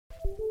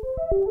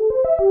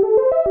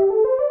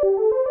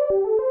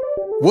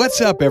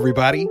What's up,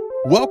 everybody?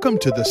 Welcome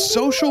to the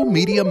Social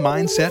Media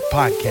Mindset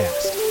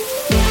Podcast.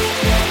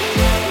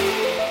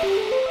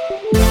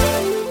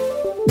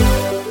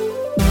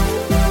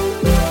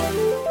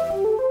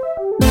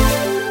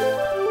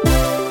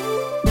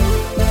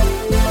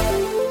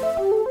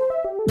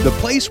 The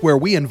place where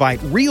we invite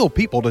real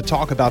people to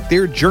talk about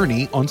their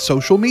journey on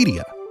social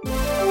media.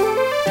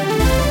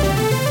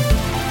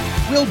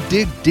 We'll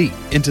dig deep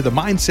into the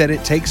mindset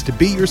it takes to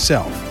be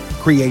yourself,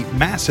 create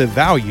massive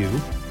value,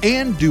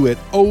 and do it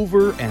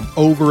over and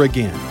over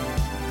again.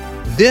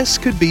 This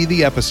could be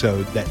the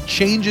episode that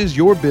changes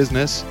your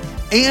business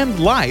and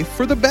life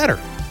for the better.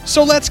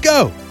 So let's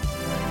go.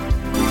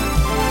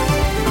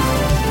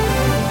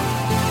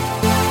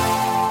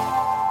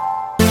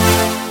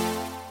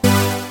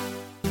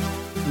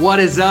 What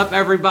is up,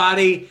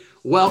 everybody?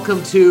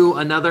 Welcome to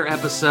another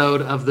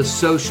episode of the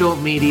Social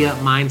Media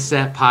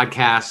Mindset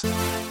Podcast.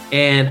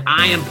 And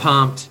I am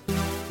pumped.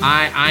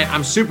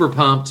 I'm super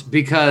pumped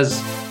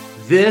because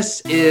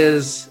this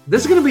is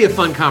going to be a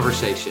fun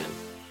conversation.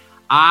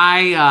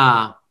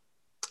 I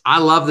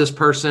love this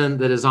person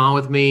that is on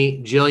with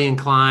me, Jillian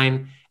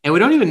Klein, and we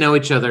don't even know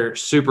each other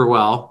super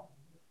well.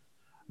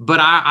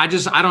 But I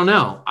don't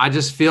know. I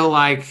just feel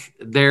like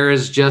there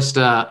is just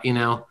a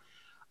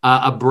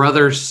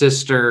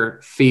brother-sister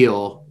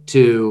feel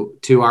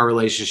to our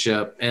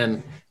relationship.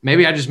 And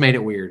maybe I just made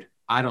it weird.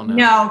 I don't know.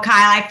 No,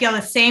 Kyle, I feel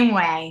the same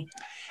way.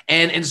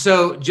 And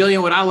so,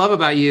 Jillian, what I love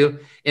about you,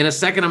 in a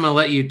second, I'm going to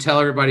let you tell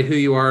everybody who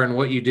you are and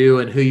what you do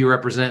and who you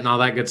represent and all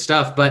that good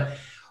stuff. But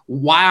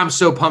why I'm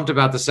so pumped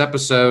about this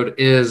episode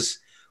is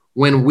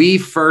when we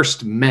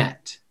first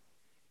met,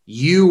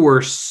 you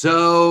were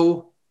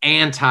so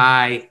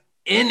anti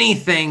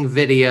anything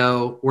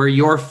video where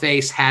your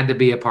face had to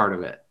be a part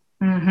of it.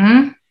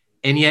 Mm-hmm.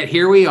 And yet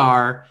here we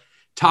are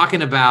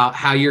talking about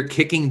how you're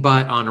kicking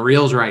butt on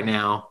Reels right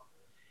now.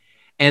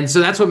 And so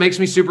that's what makes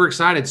me super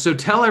excited. So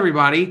tell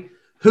everybody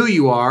who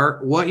you are,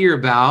 what you're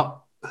about,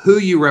 who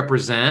you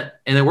represent,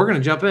 and then we're going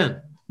to jump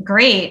in.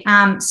 Great.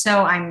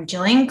 So I'm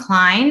Jillian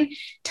Klein,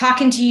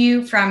 talking to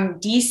you from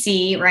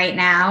DC right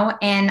now,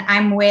 and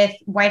I'm with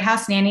White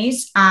House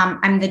Nannies.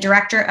 I'm the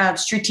director of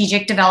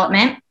strategic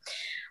development.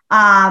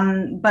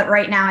 But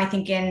right now, I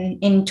think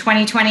in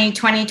 2020,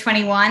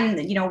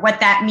 2021,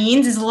 what that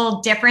means is a little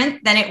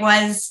different than it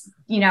was,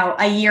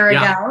 a year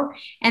ago.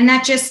 And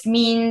that just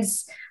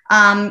means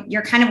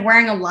you're kind of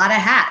wearing a lot of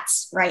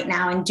hats right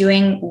now and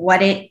doing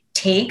what it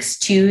takes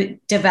to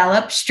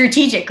develop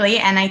strategically.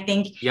 And I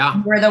think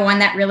you're the one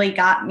that really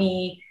got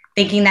me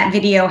thinking that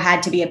video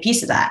had to be a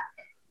piece of that.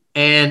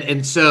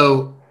 And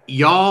so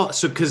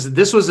because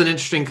this was an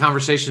interesting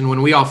conversation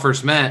when we all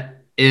first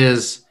met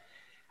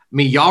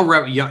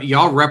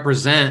y'all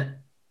represent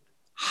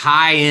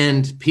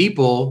high-end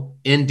people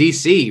in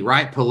DC,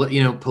 right?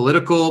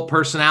 Political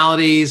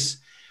personalities,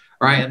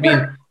 right?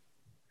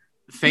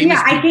 Famous.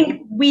 Yeah, I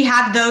think we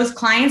have those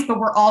clients, but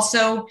we're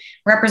also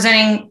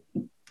representing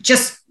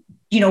just,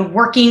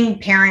 working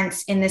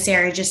parents in this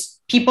area,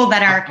 just people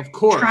that are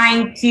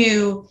trying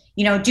to,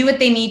 do what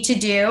they need to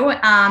do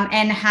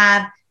and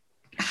have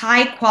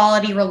high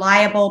quality,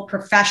 reliable,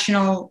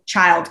 professional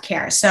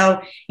childcare.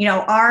 So,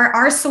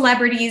 our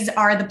celebrities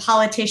are the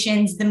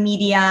politicians, the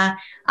media.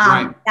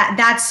 Right.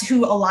 That's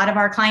who a lot of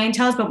our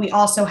clientele is, but we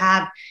also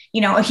have,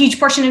 a huge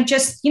portion of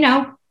just,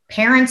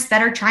 parents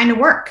that are trying to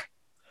work.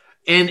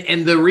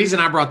 And the reason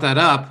I brought that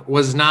up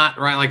was not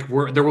right. Like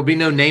there will be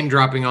no name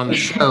dropping on the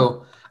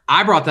show.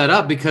 I brought that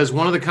up because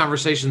one of the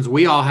conversations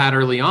we all had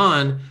early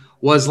on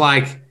was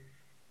like,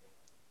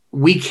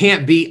 we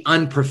can't be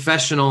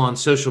unprofessional on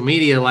social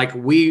media. Like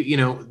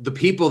the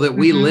people that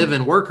we live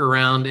and work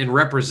around and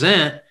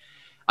represent,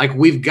 like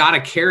we've got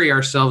to carry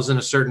ourselves in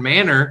a certain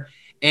manner.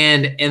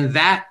 And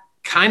that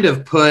kind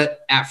of put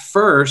at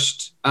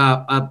first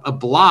a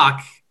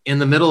block in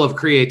the middle of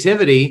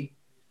creativity,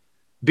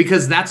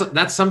 because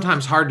that's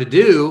sometimes hard to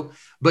do,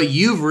 but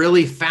you've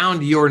really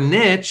found your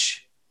niche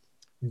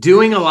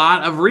doing a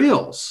lot of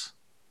Reels.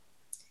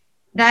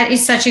 That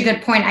is such a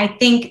good point. I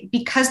think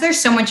because there's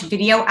so much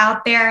video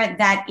out there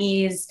that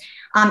is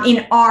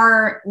in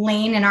our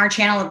lane, in our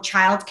channel of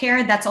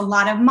childcare, that's a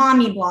lot of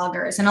mommy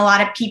bloggers and a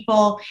lot of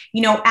people,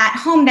 at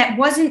home that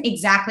wasn't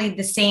exactly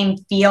the same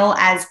feel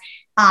as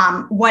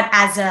what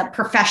as a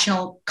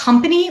professional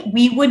company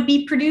we would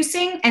be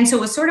producing. And so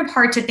it was sort of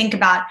hard to think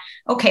about,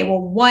 okay, well,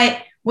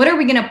 what are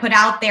we going to put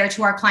out there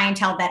to our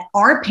clientele that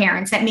are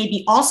parents that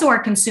maybe also are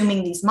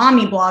consuming these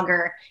mommy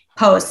blogger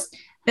posts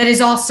that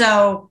is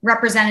also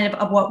representative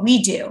of what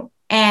we do.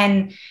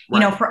 And,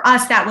 for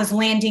us, that was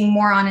landing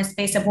more on a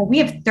space of, well, we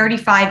have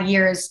 35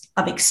 years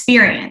of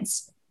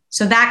experience.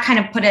 So that kind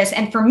of put us,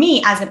 and for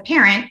me as a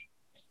parent,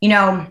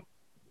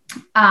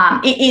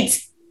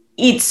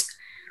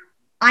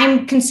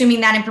 I'm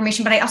consuming that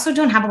information, but I also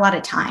don't have a lot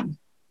of time.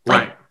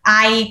 Right.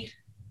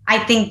 I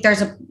think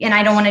and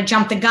I don't want to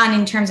jump the gun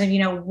in terms of,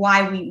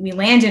 why we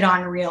landed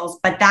on Reels,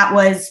 but that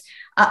was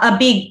a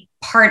big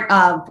part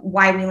of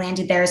why we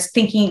landed there, is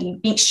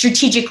thinking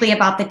strategically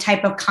about the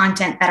type of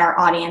content that our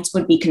audience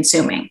would be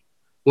consuming.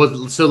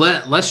 Well, so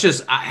let's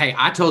just, hey,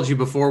 I told you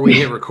before we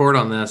hit record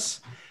on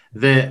this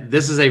that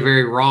this is a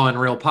very raw and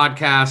real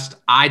podcast.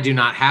 I do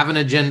not have an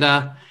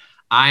agenda.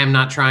 I am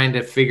not trying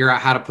to figure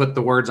out how to put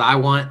the words I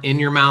want in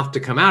your mouth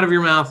to come out of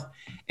your mouth.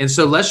 And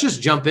so let's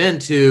just jump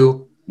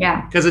into,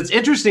 because it's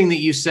interesting that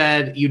you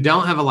said you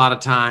don't have a lot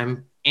of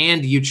time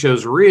and you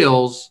chose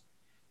Reels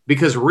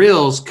because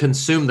Reels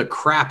consume the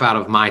crap out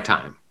of my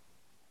time.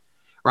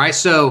 Right.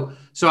 So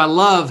I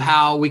love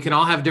how we can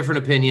all have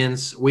different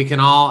opinions. We can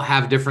all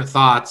have different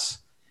thoughts,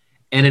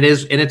 and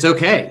it's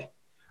okay.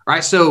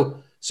 Right.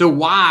 So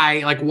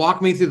why, like,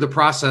 walk me through the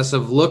process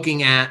of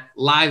looking at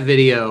live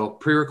video,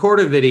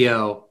 pre-recorded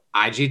video,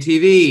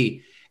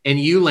 IGTV, and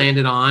you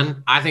landed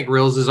on, I think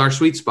Reels is our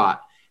sweet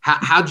spot.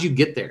 How'd you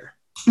get there?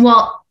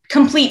 Well,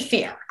 complete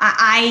fear.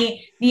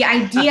 The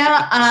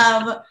idea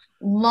of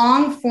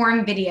long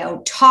form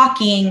video,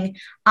 talking,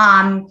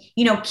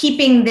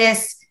 keeping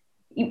this,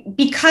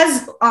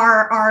 because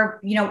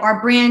our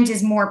brand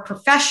is more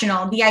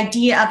professional, the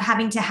idea of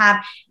having to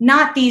have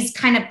not these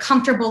kind of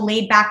comfortable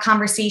laid back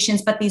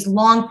conversations, but these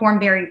long form,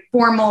 very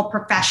formal,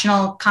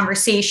 professional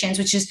conversations,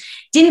 which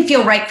didn't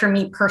feel right for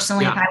me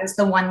personally if I was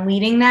the one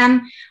leading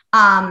them.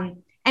 And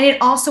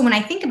it also, when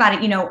I think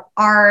about it,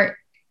 our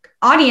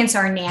audience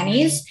are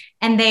nannies,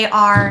 and they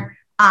are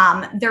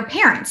their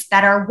parents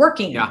that are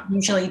working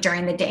usually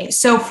during the day.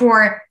 So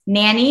for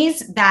nannies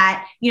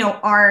that,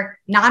 are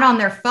not on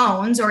their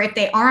phones, or if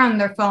they are on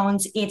their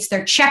phones,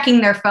 they're checking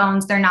their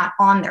phones, they're not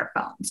on their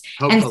phones.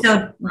 And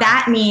so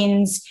that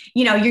means,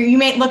 you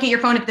may look at your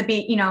phone if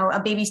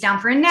a baby's down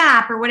for a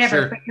nap or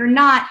whatever, but you're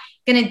not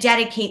going to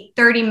dedicate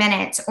 30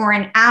 minutes or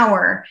an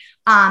hour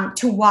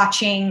to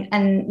watching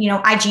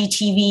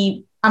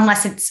IGTV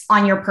unless it's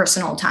on your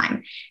personal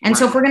time. And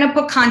so if we're going to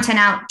put content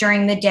out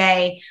during the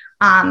day,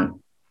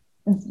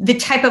 the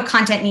type of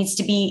content needs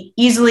to be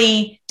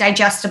easily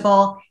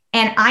digestible.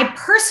 And I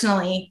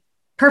personally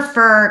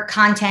prefer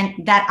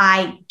content that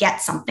I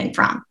get something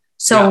from.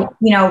 So,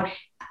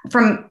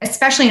 from,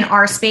 especially in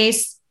our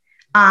space,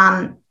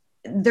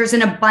 there's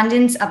an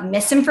abundance of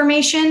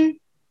misinformation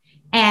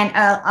and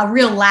a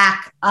real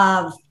lack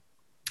of,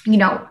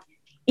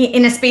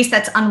 in a space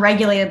that's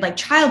unregulated, like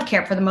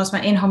childcare, for the most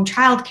part, in-home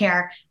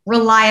childcare,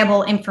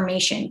 reliable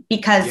information,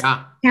 because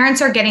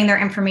parents are getting their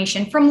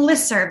information from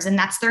listservs, and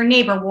that's their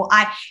neighbor. Well,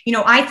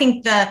 I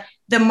think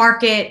the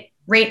market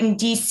rate in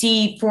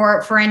DC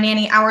for a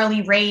nanny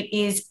hourly rate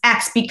is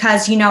X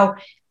because,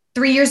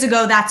 3 years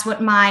ago, that's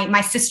what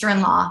my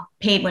sister-in-law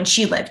paid when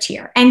she lived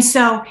here. And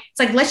so it's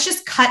like, let's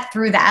just cut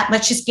through that.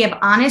 Let's just give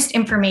honest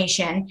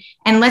information,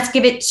 and let's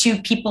give it to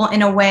people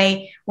in a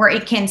way where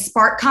it can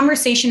spark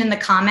conversation in the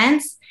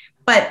comments,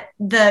 but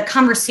the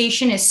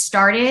conversation is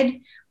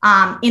started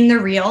in the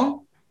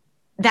reel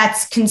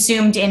that's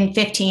consumed in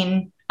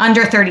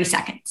under 30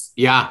 seconds.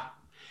 Yeah.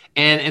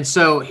 And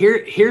so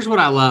here's what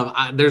I love.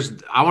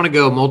 I want to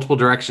go multiple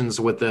directions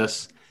with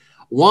this.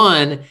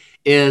 One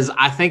is,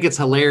 I think it's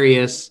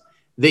hilarious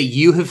that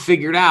you have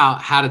figured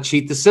out how to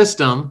cheat the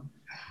system,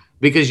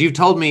 because you've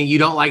told me you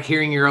don't like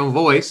hearing your own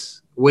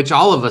voice, which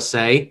all of us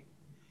say.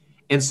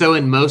 And so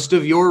in most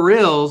of your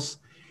reels,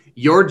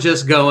 you're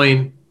just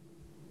going,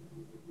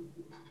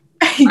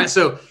 right?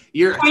 So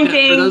you're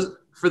pointing.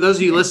 For those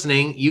of you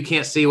listening, you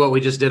can't see what we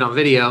just did on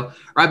video,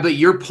 right? But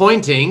you're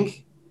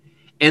pointing,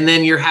 and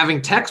then you're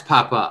having text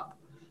pop up.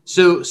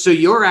 So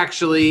you're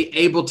actually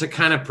able to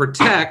kind of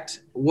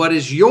protect what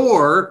is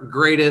your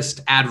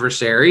greatest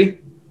adversary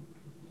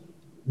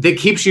that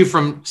keeps you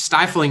from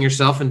stifling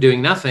yourself and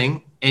doing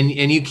nothing, and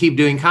you keep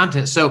doing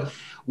content. So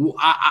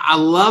I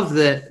love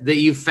that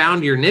you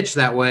found your niche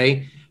that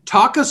way.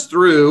 Talk us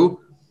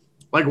through,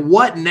 like,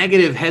 what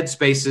negative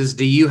headspaces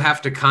do you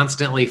have to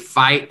constantly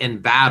fight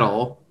and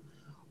battle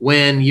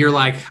when you're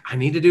like, I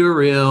need to do a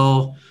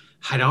reel,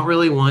 I don't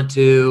really want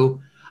to?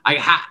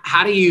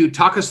 How do you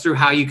talk us through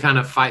how you kind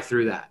of fight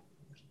through that?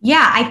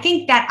 Yeah, I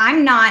think that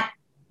I'm not,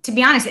 to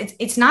be honest,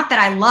 it's not that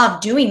I love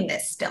doing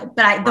this still,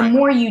 but the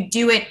more you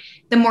do it,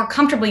 the more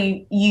comfortable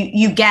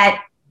you get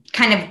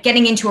kind of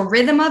getting into a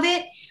rhythm of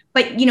it.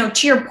 But,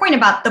 to your point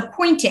about the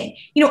pointing,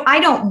 I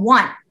don't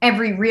want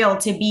every reel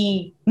to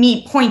be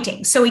me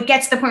pointing. So it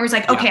gets to the point where it's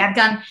like, okay, I've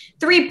done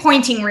 3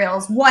 pointing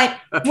reels. What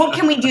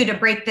can we do to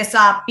break this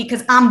up?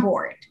 Because I'm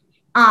bored.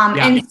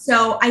 And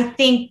so I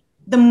think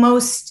the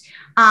most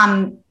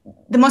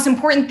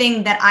important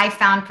thing that I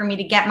found for me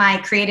to get my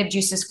creative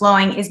juices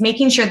flowing is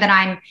making sure that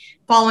I'm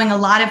following a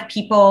lot of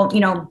people,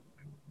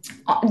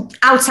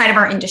 outside of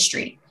our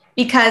industry,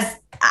 because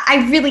I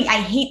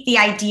hate the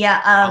idea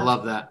of I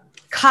love that.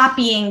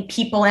 Copying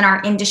people in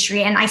our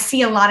industry. And I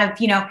see a lot of,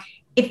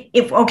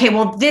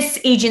 if this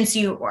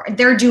agency, or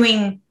they're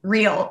doing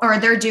reel or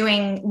they're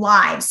doing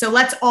live, so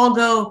let's all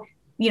go,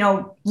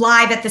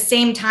 live at the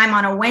same time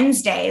on a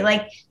Wednesday.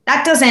 Like,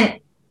 that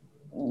doesn't,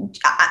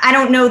 I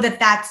don't know that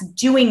that's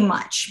doing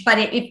much, but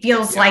it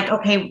feels like,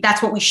 okay,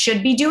 that's what we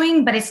should be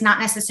doing, but it's not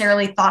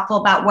necessarily thoughtful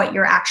about what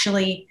you're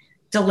actually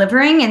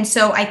delivering. And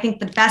so I think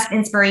the best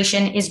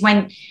inspiration is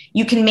when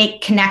you can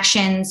make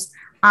connections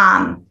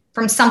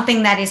from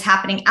something that is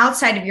happening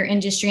outside of your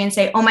industry and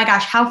say, oh my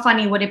gosh, how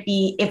funny would it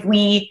be if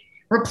we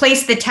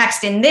replace the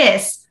text in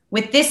this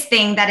with this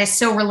thing that is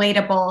so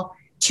relatable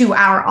to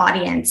our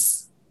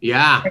audience?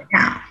 Yeah. Right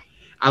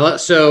now.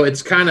 So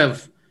it's kind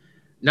of,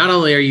 not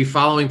only are you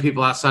following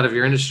people outside of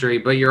your industry,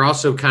 but you're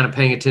also kind of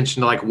paying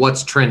attention to like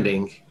what's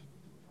trending.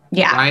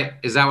 Yeah. Right.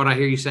 Is that what I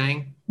hear you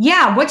saying?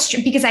 Yeah.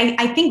 Because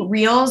I think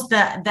Reels,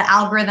 the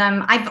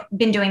algorithm, I've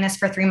been doing this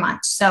for 3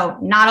 months, so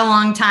not a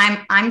long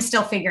time. I'm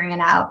still figuring it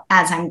out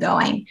as I'm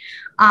going.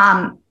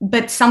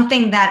 But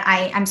something that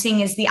I'm seeing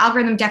is the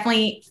algorithm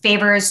definitely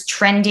favors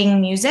trending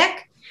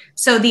music.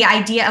 So the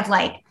idea of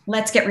like,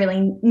 let's get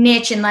really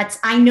niche and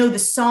I know the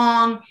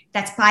song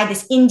that's by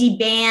this indie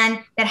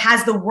band that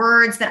has the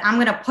words that I'm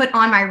going to put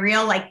on my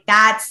reel. Like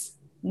that's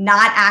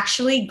not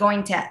actually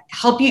going to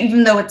help you,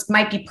 even though it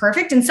might be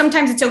perfect. And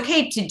sometimes it's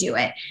okay to do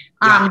it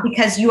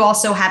because you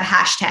also have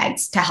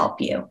hashtags to help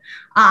you.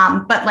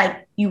 But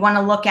like you want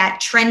to look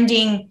at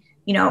trending,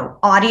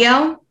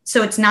 audio.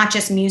 So it's not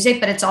just music,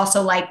 but it's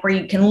also like where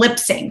you can lip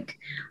sync.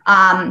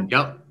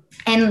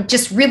 And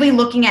just really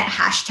looking at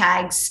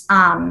hashtags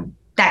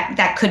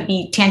that could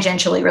be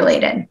tangentially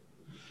related.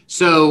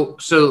 So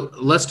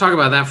let's talk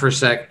about that for a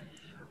sec.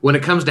 When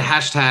it comes to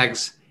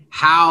hashtags,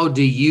 how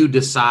do you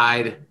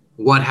decide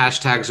what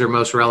hashtags are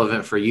most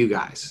relevant for you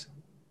guys?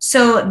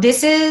 So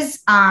this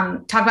is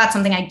talk about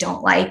something I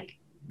don't like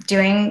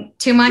doing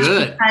too much.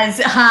 Good.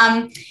 Because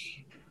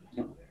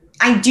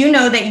I do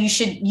know that you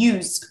should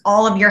use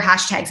all of your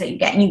hashtags that you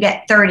get, and you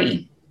get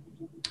 30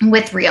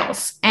 with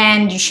Reels,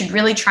 and you should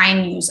really try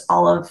and use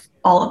all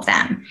of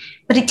them.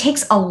 But it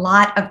takes a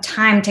lot of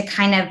time to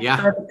kind of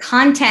for the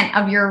content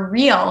of your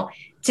reel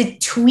to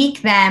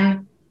tweak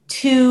them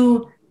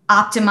to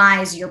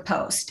optimize your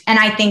post. And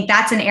I think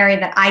that's an area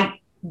that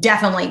I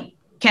definitely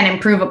can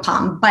improve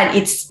upon, but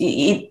it's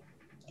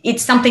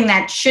something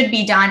that should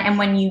be done. And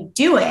when you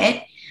do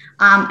it,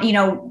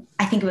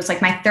 I think it was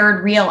like my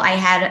third reel, I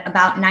had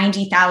about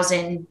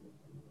 90,000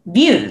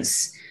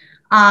 views,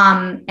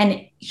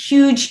 and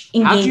huge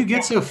engagement. How'd you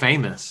get so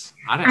famous?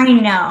 I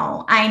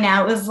know.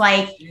 It was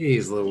like,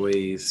 geez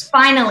Louise.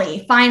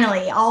 Finally,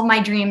 all my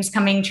dreams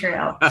coming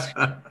true.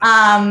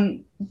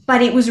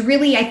 But it was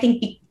really, I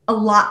think, a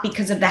lot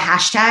because of the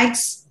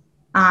hashtags.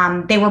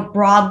 They were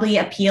broadly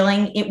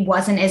appealing. It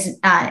wasn't as,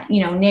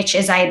 niche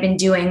as I had been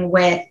doing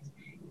with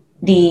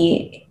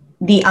the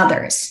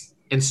others.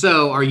 And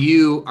so are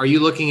you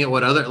looking at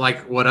what other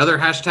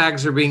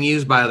hashtags are being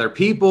used by other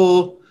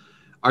people?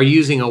 Are you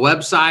using a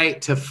website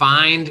to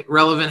find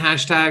relevant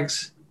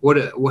hashtags?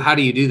 How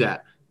do you do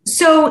that?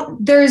 So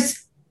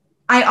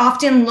I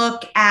often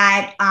look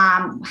at,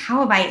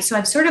 so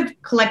I've sort of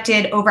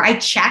collected I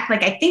check,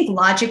 I think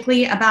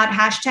logically about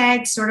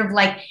hashtags, sort of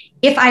like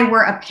if I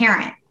were a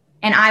parent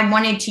and I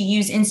wanted to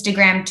use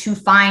Instagram to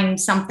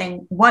find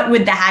something, what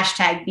would the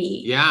hashtag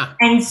be? Yeah.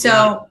 And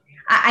so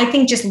I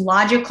think just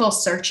logical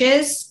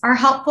searches are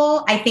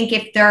helpful. I think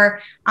if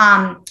they're,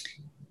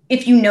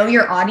 if you know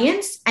your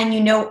audience and you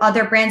know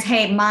other brands,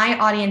 hey, my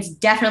audience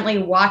definitely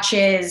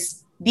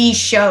watches these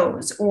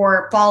shows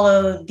or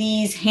follow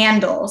these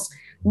handles,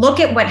 look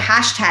at what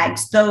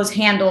hashtags those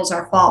handles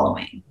are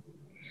following.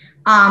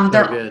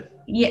 Good.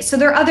 Yeah. So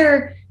there are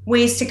other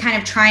ways to kind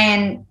of try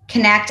and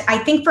connect. I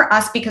think for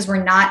us, because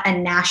we're not a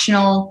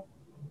national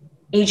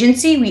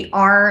agency, we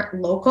are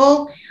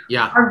local.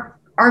 Yeah.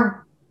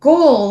 Our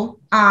goal,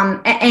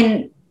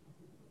 and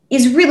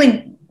is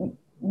really,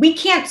 we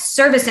can't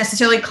service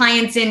necessarily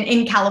clients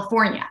in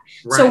California.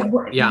 Right. So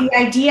the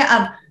idea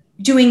of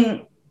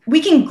we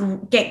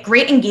can get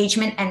great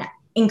engagement and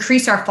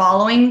increase our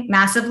following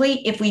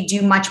massively if we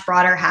do much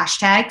broader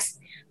hashtags.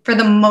 For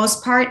the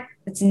most part,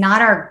 it's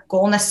not our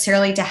goal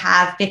necessarily to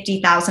have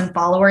 50,000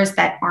 followers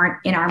that aren't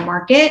in our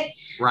market.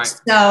 Right.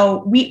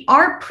 So we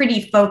are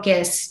pretty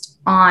focused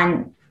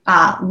on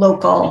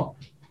local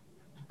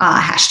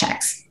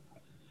hashtags.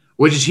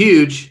 Which is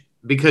huge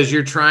because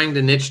you're trying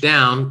to niche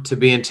down to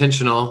be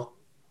intentional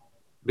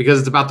because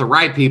it's about the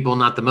right people,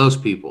 not the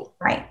most people.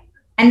 Right.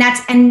 And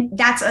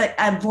that's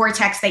a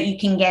vortex that you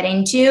can get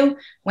into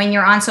when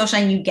you're on social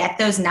and you get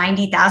those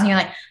 90,000. You're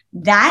like,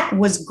 that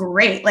was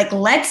great. Like,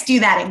 let's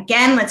do that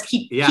again. Let's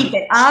keep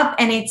it up.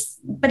 And it's,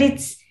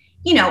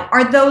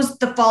 are those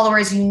the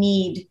followers you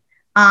need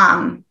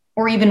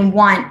or even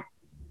want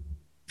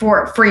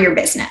for your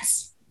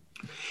business?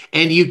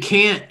 And you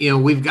can't,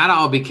 we've got to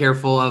all be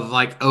careful of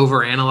like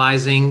over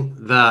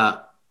analyzing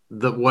the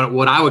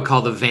what I would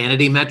call the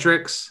vanity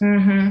metrics.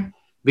 Mm-hmm.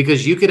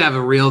 Because you could have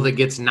a reel that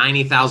gets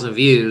 90,000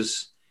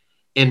 views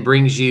and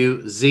brings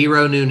you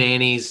 0 new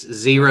nannies,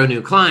 0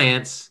 new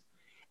clients.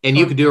 And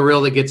you could do a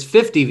reel that gets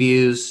 50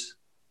 views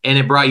and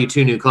it brought you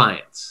 2 new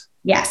clients.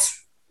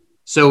 Yes.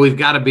 So we've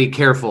got to be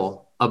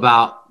careful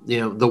about,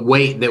 the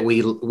weight that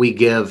we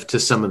give to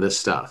some of this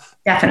stuff.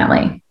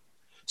 Definitely.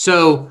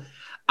 So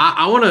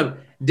I want to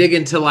dig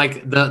into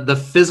like the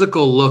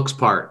physical looks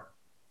part,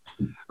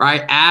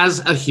 right? As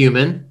a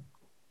human,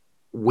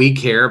 we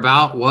care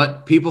about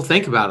what people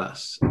think about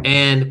us.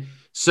 And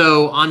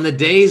so on the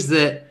days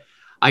that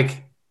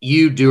like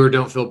you do or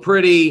don't feel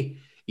pretty,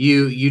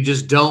 you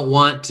just don't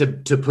want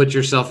to put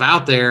yourself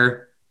out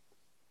there,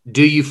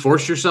 do you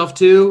force yourself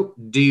to?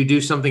 Do you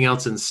do something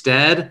else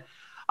instead?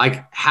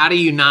 Like, how do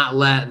you not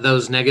let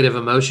those negative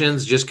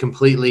emotions just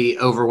completely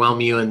overwhelm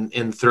you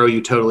and throw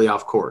you totally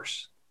off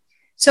course?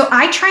 So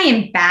I try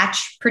and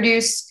batch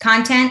produce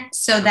content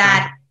so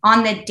that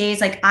on the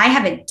days, like I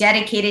have a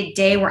dedicated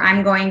day where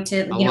I'm going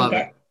to,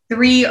 get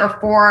 3 or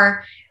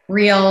 4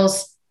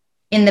 reels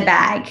in the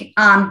bag.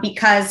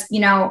 Because,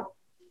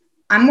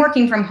 I'm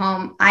working from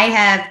home. I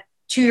have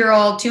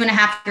 2-year-old,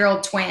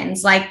 2.5-year-old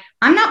twins. Like,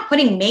 I'm not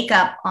putting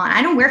makeup on.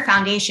 I don't wear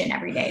foundation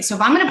every day. So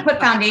if I'm going to put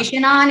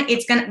foundation on,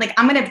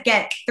 I'm going to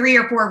get 3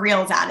 or 4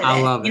 reels out of it,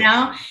 I love it.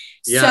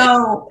 Yeah.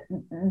 So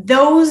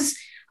those,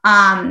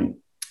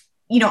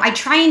 I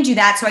try and do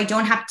that so I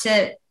don't have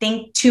to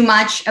think too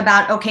much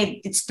about,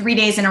 okay, it's 3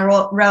 days in a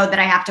row that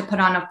I have to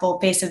put on a full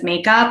face of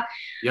makeup.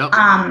 Yep.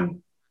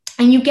 And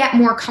you get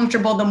more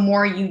comfortable the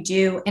more you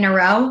do in a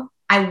row.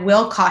 I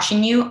will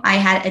caution you, I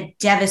had a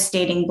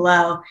devastating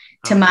blow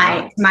to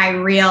my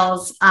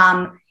reels.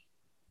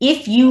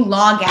 If you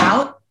log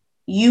out,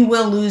 you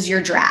will lose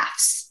your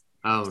drafts.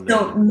 Oh,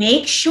 no. So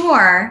make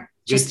sure,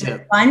 just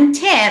a fun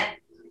tip,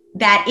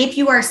 that if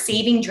you are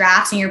saving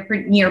drafts and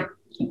you're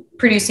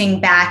producing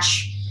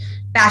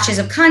batches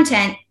of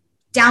content,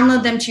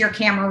 download them to your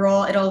camera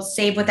roll. It'll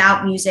save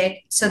without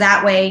music. So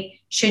that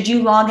way, should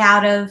you log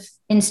out of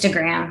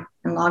Instagram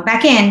and log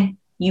back in,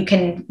 you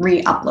can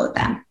re-upload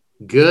them.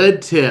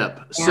 Good tip.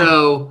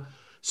 Yeah.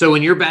 So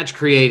when you're batch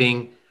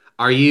creating,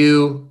 are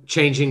you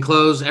changing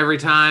clothes every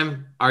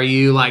time? Are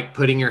you like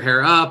putting your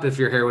hair up if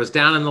your hair was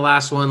down in the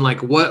last one?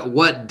 Like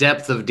what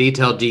depth of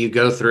detail do you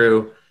go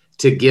through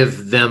to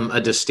give them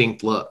a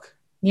distinct look?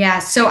 Yeah.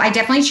 So I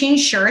definitely change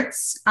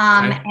shirts.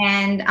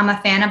 And I'm a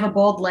fan of a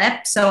bold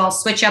lip. So I'll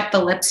switch up the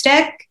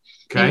lipstick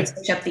and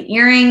switch up the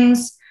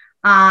earrings.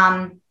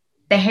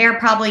 The hair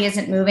probably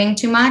isn't moving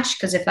too much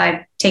because if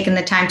I've taken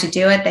the time to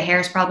do it, the hair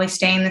is probably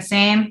staying the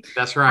same.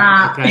 That's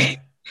right. Okay.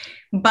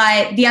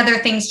 But the other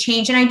things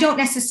change, and I don't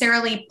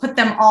necessarily put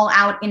them all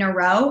out in a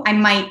row. I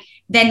might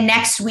then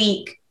next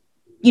week,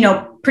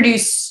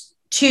 produce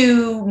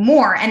 2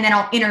 more, and then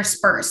I'll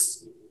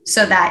intersperse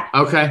so that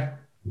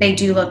they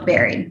do look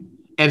varied.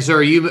 And so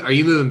are you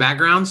moving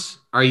backgrounds?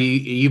 Are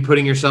you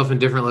putting yourself in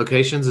different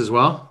locations as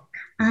well?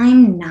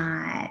 I'm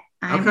not.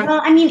 Well,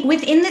 I mean,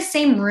 within the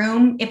same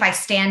room, if I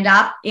stand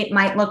up, it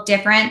might look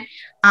different.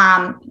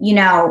 I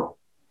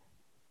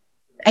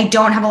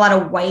don't have a lot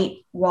of white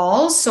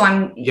walls, so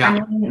I'm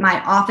in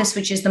my office,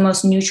 which is the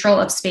most neutral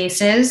of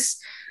spaces.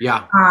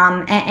 Yeah.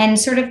 And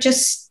sort of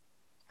just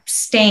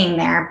staying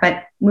there,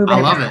 but moving.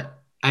 I love it.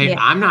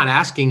 I'm not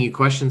asking you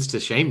questions to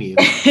shame you,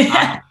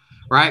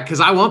 right? Because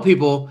I want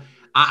people.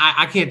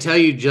 I can't tell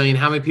you, Jillian,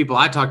 how many people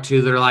I talk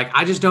to that are like,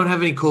 I just don't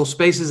have any cool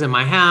spaces in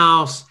my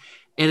house.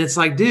 And it's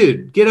like,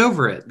 dude, get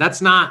over it.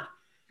 That's not.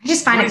 I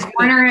just find a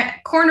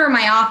corner of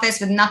my office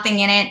with nothing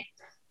in it.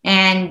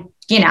 And,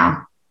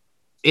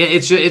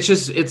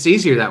 it's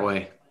easier that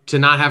way to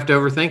not have to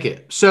overthink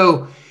it.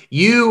 So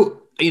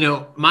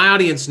my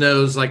audience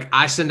knows, like,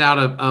 I send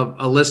out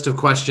a list of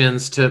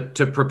questions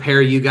to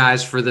prepare you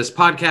guys for this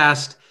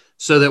podcast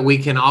so that we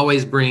can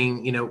always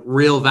bring,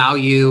 real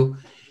value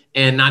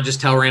and not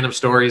just tell random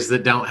stories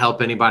that don't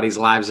help anybody's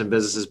lives and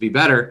businesses be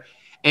better.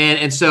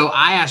 And so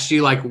I asked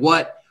you, like,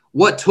 what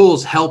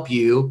tools help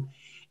you?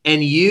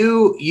 And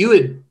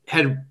you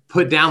had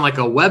put down like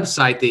a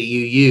website that you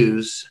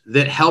use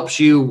that helps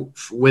you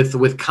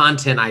with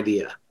content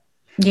idea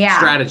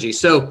strategy.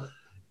 So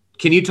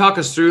can you talk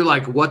us through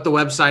like what the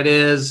website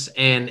is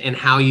and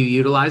how you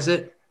utilize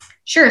it?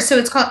 Sure. So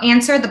it's called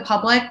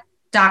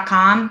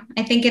answerthepublic.com,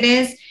 I think it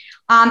is.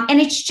 And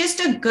it's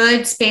just a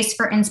good space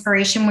for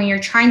inspiration when you're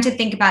trying to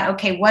think about,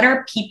 okay, what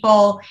are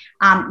people,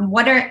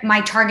 what are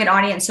my target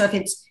audience? So if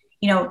it's,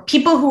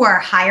 people who are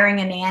hiring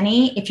a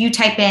nanny, if you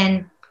type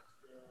in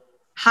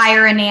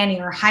hire a nanny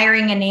or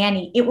hiring a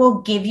nanny, it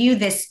will give you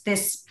this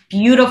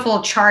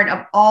beautiful chart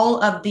of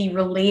all of the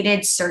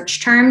related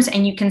search terms,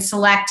 and you can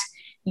select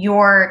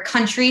your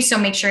country. So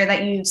make sure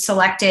that you've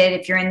selected,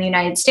 if you're in the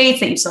United States,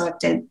 that you've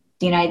selected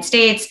the United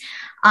States.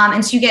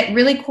 And so you get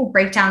really cool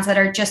breakdowns that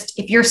are just,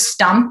 if you're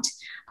stumped,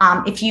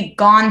 if you've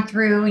gone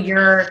through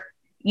your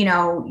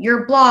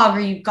blog, or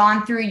you've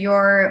gone through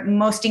your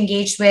most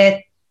engaged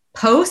with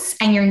posts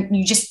and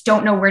you just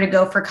don't know where to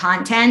go for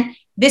content,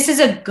 this is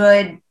a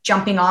good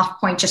jumping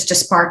off point just to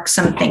spark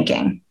some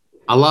thinking.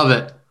 I love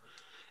it.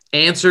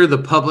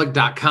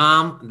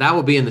 Answerthepublic.com. That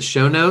will be in the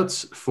show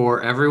notes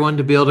for everyone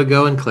to be able to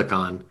go and click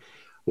on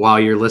while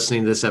you're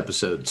listening to this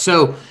episode.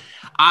 So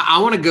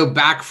I want to go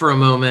back for a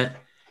moment.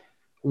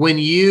 When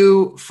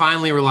you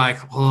finally were like,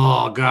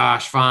 oh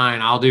gosh, fine,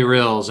 I'll do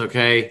reels.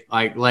 Okay.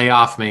 Like, lay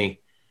off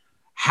me.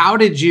 How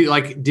did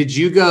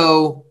you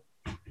go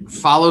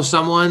follow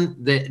someone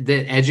that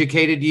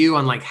educated you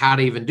on like how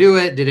to even do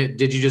it?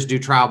 Did you just do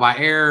trial by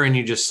error and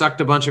you just sucked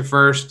a bunch at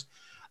first?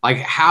 Like,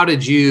 how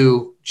did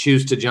you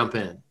choose to jump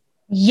in?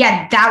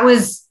 Yeah,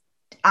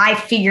 I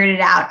figured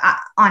it out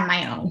on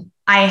my own.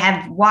 I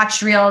have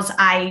watched reels.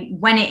 I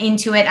went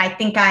into it. I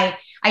think I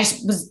I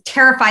just was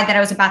terrified that I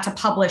was about to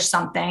publish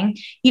something,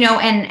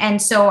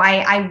 and so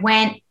I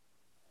went,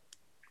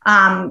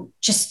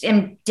 just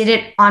and did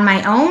it on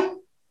my own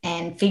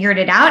and figured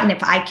it out. And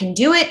if I can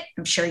do it,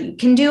 I'm sure you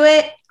can do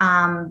it.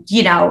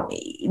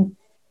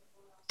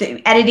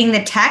 Editing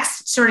the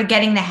text, sort of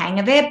getting the hang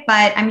of it.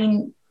 But I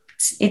mean,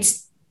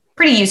 it's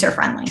pretty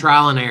user-friendly.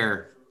 Trial and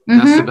error.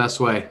 That's the best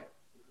way.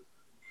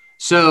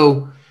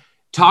 So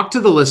talk to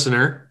the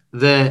listener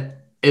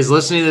that is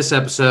listening to this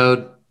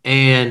episode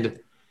and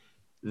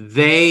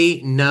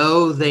they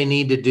know they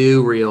need to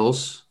do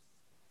reels,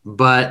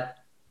 but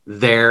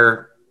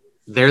they're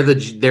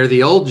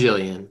the old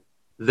Jillian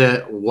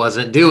that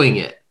wasn't doing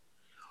it.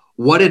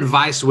 What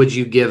advice would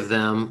you give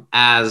them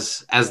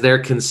as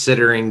they're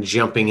considering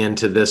jumping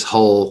into this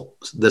whole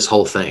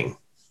thing?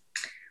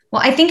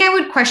 Well, I think I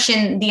would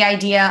question the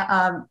idea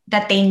of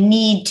that they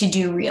need to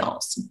do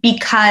reels,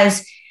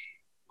 because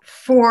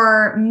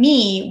for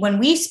me, when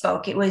we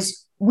spoke, it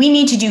was, we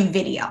need to do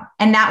video.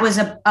 And that was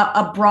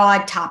a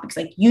broad topic. It's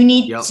like, you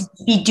need to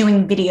be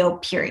doing video,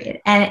 period.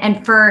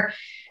 And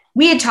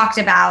we had talked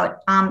about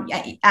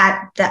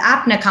at the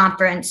APNA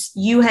conference,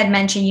 you had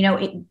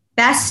mentioned,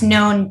 best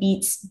known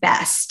beats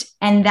best.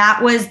 And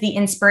that was the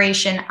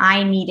inspiration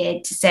I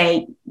needed to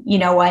say, you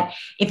know what,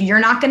 if you're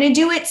not going to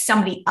do it,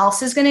 somebody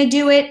else is going to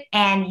do it.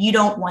 And you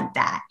don't want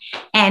that.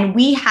 And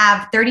we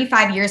have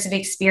 35 years of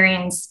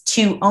experience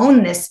to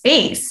own this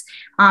space.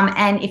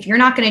 And if you're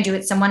not going to do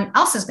it, someone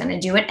else is going to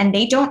do it. And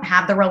they don't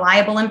have the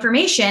reliable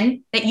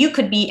information that you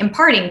could be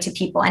imparting to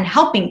people and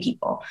helping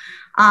people.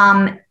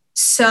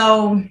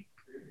 So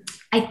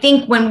I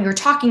think when we were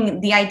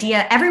talking, the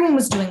idea, everyone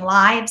was doing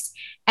lives,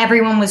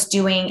 everyone was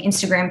doing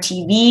Instagram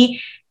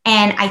TV.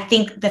 And I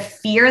think the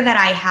fear that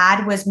I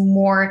had was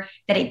more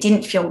that it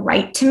didn't feel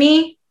right to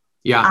me.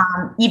 Yeah.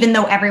 Even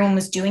though everyone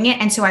was doing it.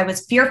 And so I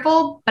was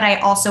fearful, but it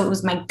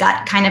was my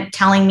gut kind of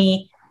telling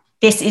me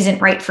this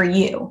isn't right for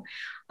you.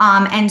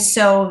 And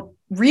so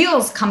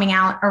reels coming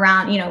out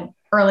around,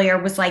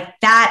 earlier was like,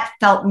 that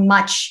felt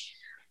much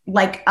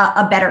like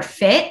a better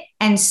fit.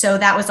 And so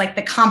that was like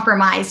the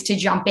compromise to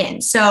jump in.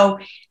 So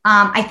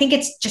I think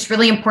it's just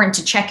really important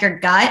to check your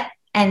gut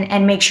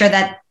and make sure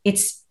that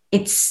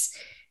it's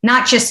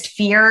not just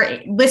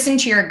fear. Listen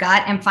to your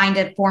gut and find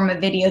a form of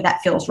video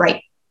that feels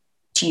right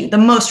to you, the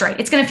most right.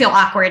 It's going to feel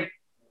awkward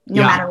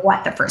no matter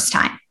what the first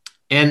time.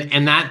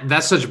 And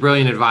that's such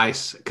brilliant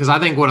advice, because I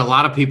think what a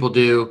lot of people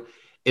do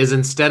is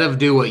instead of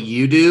do what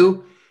you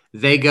do,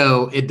 they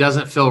go, it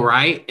doesn't feel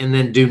right, and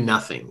then do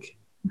nothing.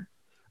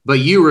 But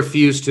you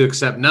refuse to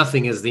accept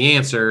nothing as the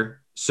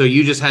answer. So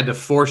you just had to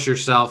force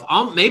yourself,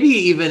 maybe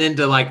even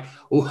into like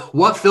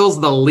what feels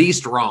the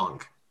least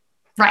wrong.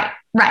 Right.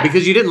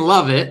 Because you didn't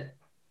love it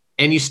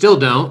and you still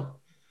don't,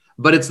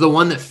 but it's the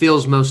one that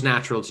feels most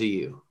natural to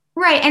you.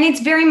 Right. And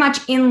it's very much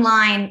in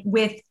line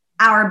with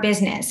our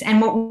business.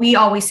 And what we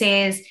always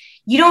say is,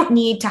 you don't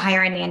need to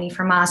hire a nanny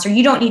from us, or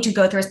you don't need to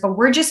go through us, but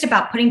we're just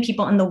about putting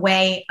people in the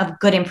way of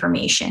good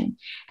information.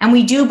 And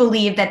we do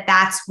believe that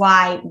that's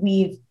why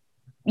we've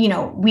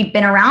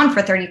been around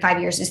for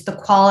 35 years, is the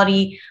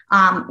quality,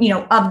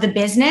 of the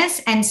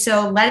business. And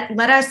so let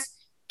us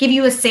give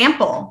you a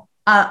sample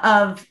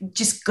of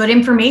just good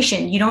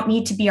information. You don't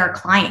need to be our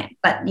client,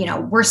 but,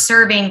 we're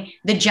serving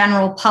the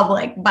general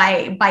public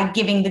by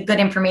giving the good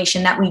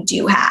information that we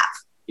do have.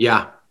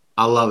 Yeah.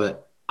 I love it.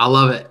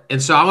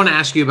 And so I want to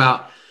ask you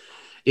about,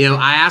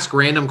 I ask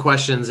random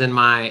questions in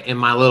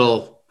my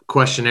little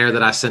questionnaire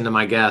that I send to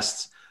my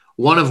guests,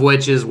 one of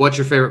which is, what's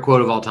your favorite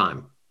quote of all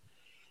time?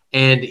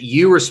 And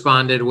you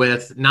responded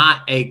with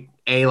not a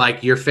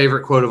like your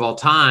favorite quote of all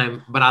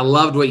time, but I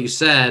loved what you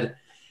said.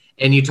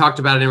 And you talked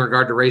about it in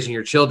regard to raising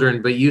your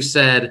children, but you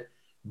said,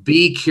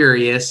 be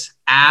curious,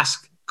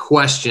 ask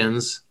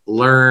questions,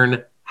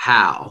 learn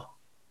how.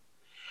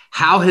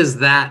 How has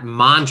that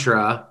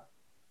mantra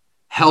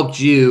helped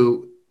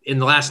you in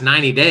the last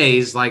 90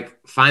 days,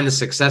 like find the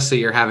success that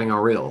you're having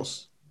on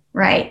Reels?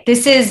 Right.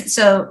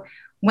 So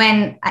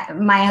when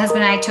my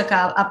husband and I took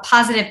a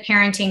positive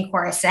parenting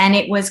course, and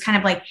it was kind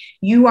of like,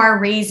 you are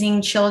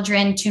raising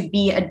children to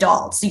be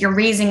adults. You're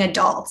raising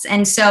adults.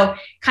 And so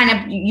kind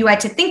of you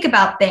had to think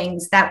about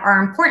things that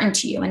are important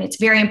to you. And it's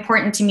very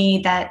important to me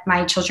that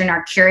my children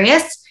are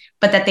curious,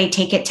 but that they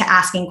take it to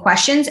asking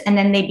questions, and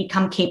then they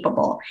become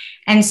capable.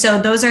 And so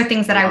those are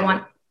things that I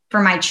want for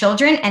my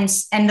children.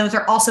 And those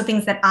are also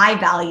things that I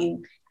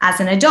value as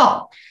an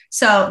adult.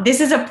 So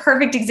this is a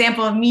perfect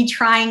example of me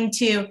trying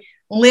to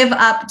live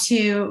up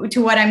to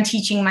what I'm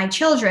teaching my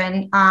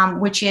children,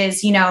 which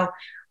is,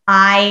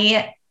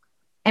 I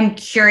am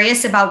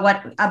curious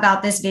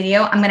about this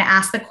video. I'm going to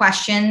ask the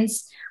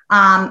questions,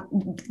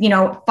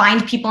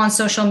 find people on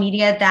social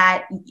media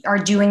that are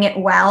doing it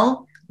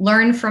well,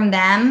 learn from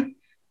them,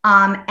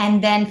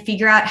 and then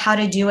figure out how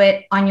to do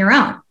it on your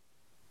own.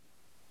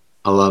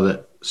 I love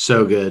it.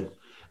 So good.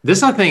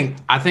 This, I think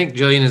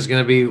Jillian is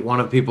going to be one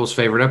of people's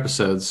favorite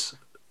episodes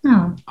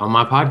on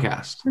my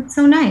podcast. That's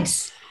so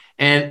nice.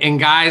 And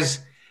guys,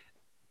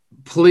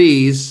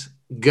 please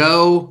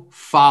go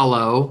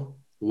follow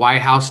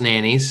White House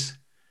Nannies.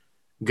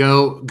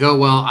 Go.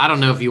 Well, I don't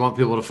know if you want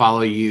people to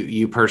follow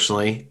you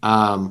personally.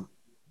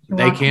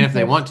 They can if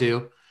they want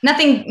to.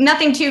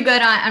 Nothing too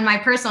good on my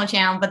personal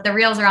channel, but the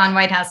reels are on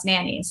White House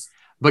Nannies.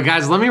 But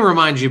guys, let me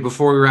remind you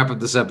before we wrap up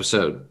this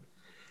episode,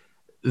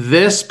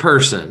 this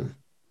person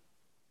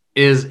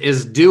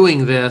is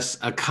doing this,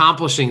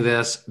 accomplishing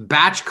this,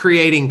 batch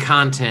creating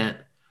content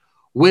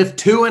with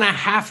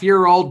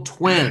 2.5-year-old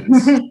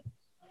twins,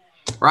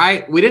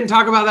 right? We didn't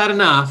talk about that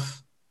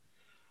enough,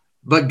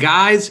 but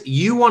guys,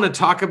 you want to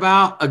talk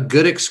about a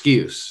good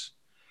excuse.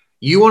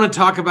 You want to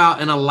talk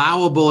about an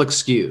allowable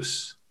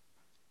excuse.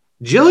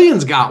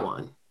 Jillian's got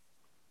one.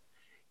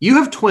 You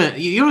have twins.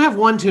 You don't have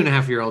 1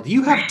 2.5-year-old.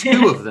 You have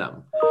 2 of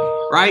them,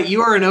 right?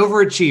 You are an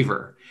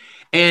overachiever.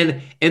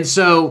 And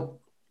so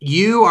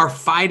you are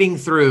fighting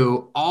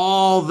through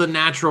all the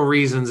natural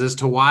reasons as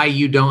to why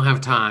you don't have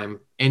time,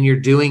 and you're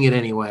doing it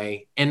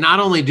anyway. And not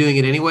only doing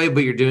it anyway,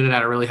 but you're doing it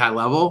at a really high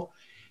level.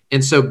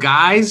 And so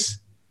guys,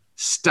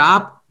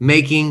 stop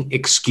making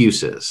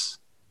excuses.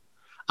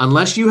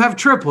 Unless you have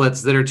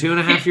triplets that are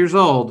 2.5 years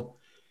old,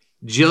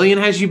 Jillian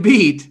has you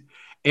beat.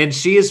 And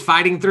she is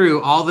fighting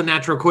through all the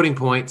natural quitting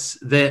points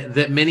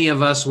that many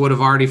of us would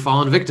have already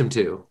fallen victim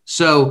to.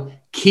 So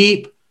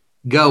keep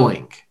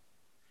going.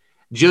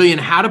 Jillian,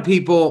 how do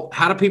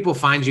people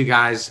find you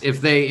guys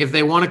if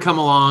they want to come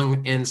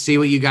along and see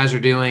what you guys are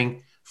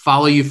doing,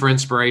 follow you for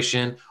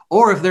inspiration,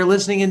 or if they're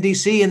listening in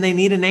DC and they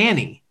need a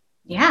nanny?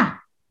 Yeah.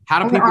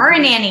 How do people are a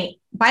nanny?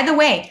 By the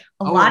way,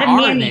 a lot of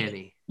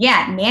nannies.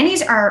 Yeah,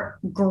 nannies are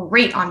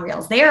great on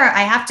Reels. They are,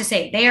 I have to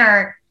say, they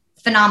are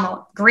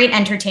phenomenal, great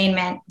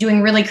entertainment,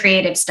 doing really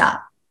creative stuff.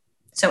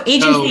 So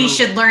agencies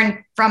should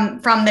learn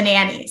from the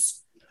nannies.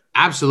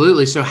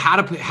 Absolutely. So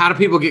how do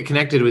people get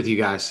connected with you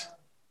guys?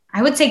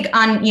 I would say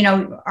on,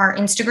 our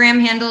Instagram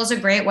handle is a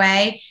great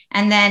way.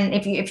 And then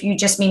if you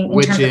just mean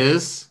which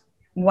is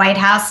White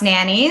House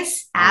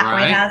Nannies at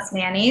White House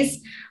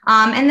Nannies.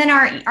 And then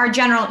our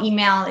general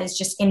email is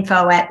just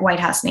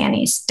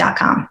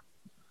info@whitehousenannies.com.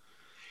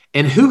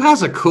 And who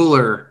has a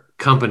cooler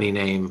company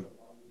name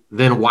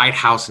than White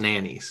House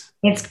Nannies?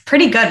 It's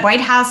pretty good.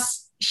 White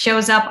House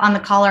shows up on the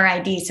caller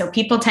ID, so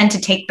people tend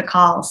to take the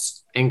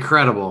calls.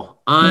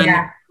 Incredible.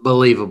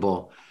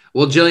 Unbelievable.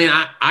 Well, Jillian,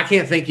 I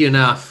can't thank you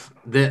enough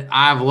that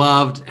I've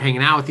loved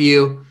hanging out with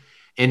you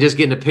and just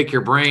getting to pick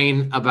your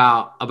brain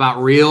about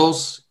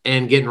Reels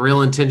and getting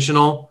real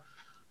intentional.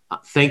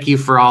 Thank you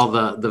for all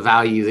the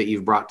value that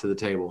you've brought to the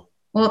table.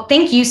 Well,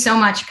 thank you so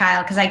much,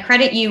 Kyle, because I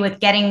credit you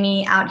with getting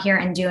me out here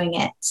and doing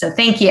it. So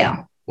thank you.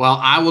 Well,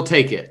 I will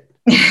take it.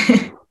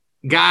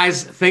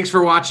 Guys, thanks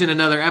for watching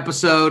another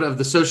episode of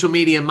the Social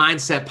Media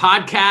Mindset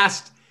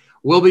Podcast.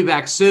 We'll be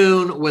back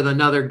soon with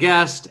another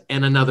guest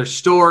and another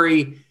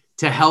story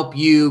to help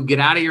you get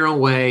out of your own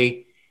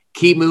way,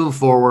 keep moving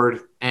forward,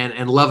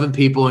 and loving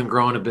people and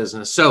growing a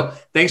business. So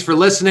thanks for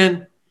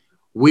listening.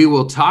 We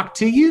will talk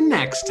to you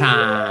next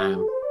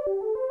time.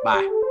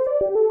 Bye.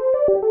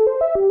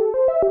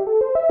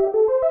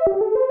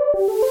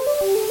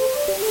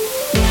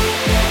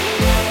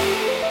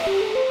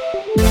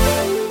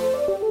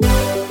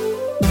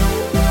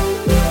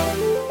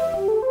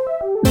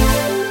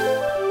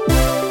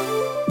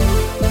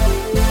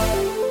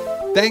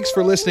 Thanks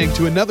for listening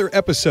to another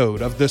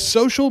episode of the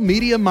Social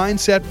Media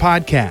Mindset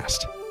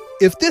Podcast.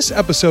 If this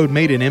episode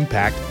made an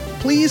impact,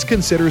 please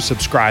consider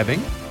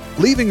subscribing,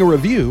 leaving a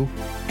review,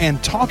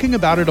 and talking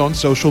about it on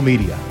social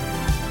media.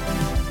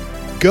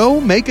 Go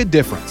make a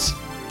difference,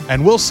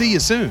 and we'll see you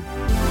soon.